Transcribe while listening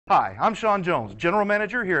Hi, I'm Sean Jones, General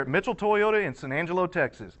Manager here at Mitchell Toyota in San Angelo,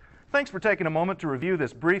 Texas. Thanks for taking a moment to review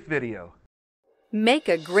this brief video. Make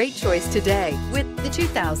a great choice today with the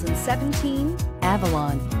 2017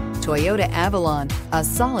 Avalon. Toyota Avalon, a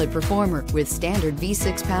solid performer with standard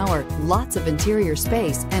V6 power, lots of interior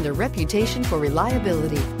space, and a reputation for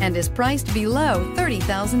reliability, and is priced below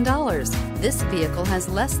 $30,000. This vehicle has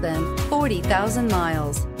less than 40,000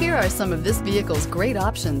 miles. Here are some of this vehicle's great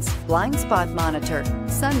options: blind spot monitor,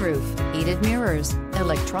 sunroof, heated mirrors,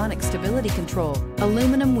 electronic stability control,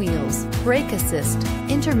 aluminum wheels, brake assist,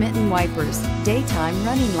 intermittent wipers, daytime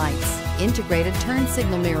running lights, integrated turn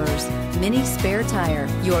signal mirrors, mini spare tire.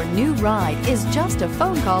 Your new ride is just a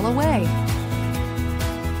phone call away.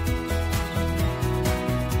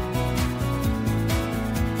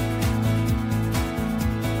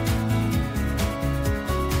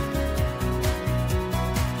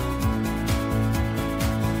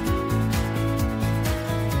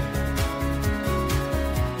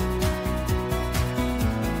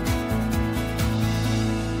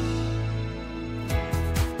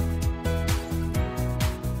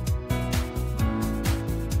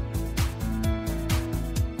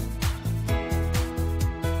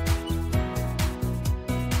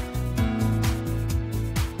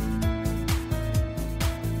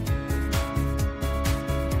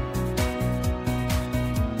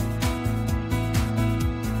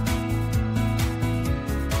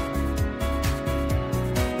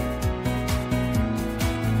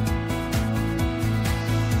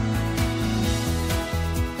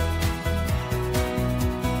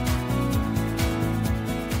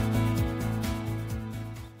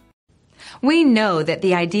 We know that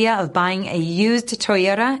the idea of buying a used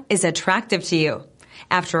Toyota is attractive to you.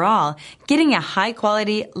 After all, getting a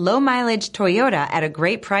high-quality, low-mileage Toyota at a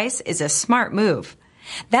great price is a smart move.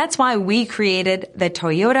 That's why we created the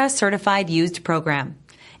Toyota Certified Used Program.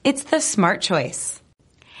 It's the smart choice.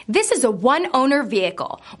 This is a one-owner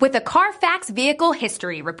vehicle with a Carfax Vehicle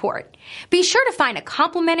History Report. Be sure to find a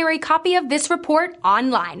complimentary copy of this report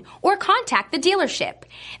online or contact the dealership.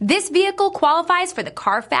 This vehicle qualifies for the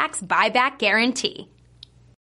Carfax Buyback Guarantee.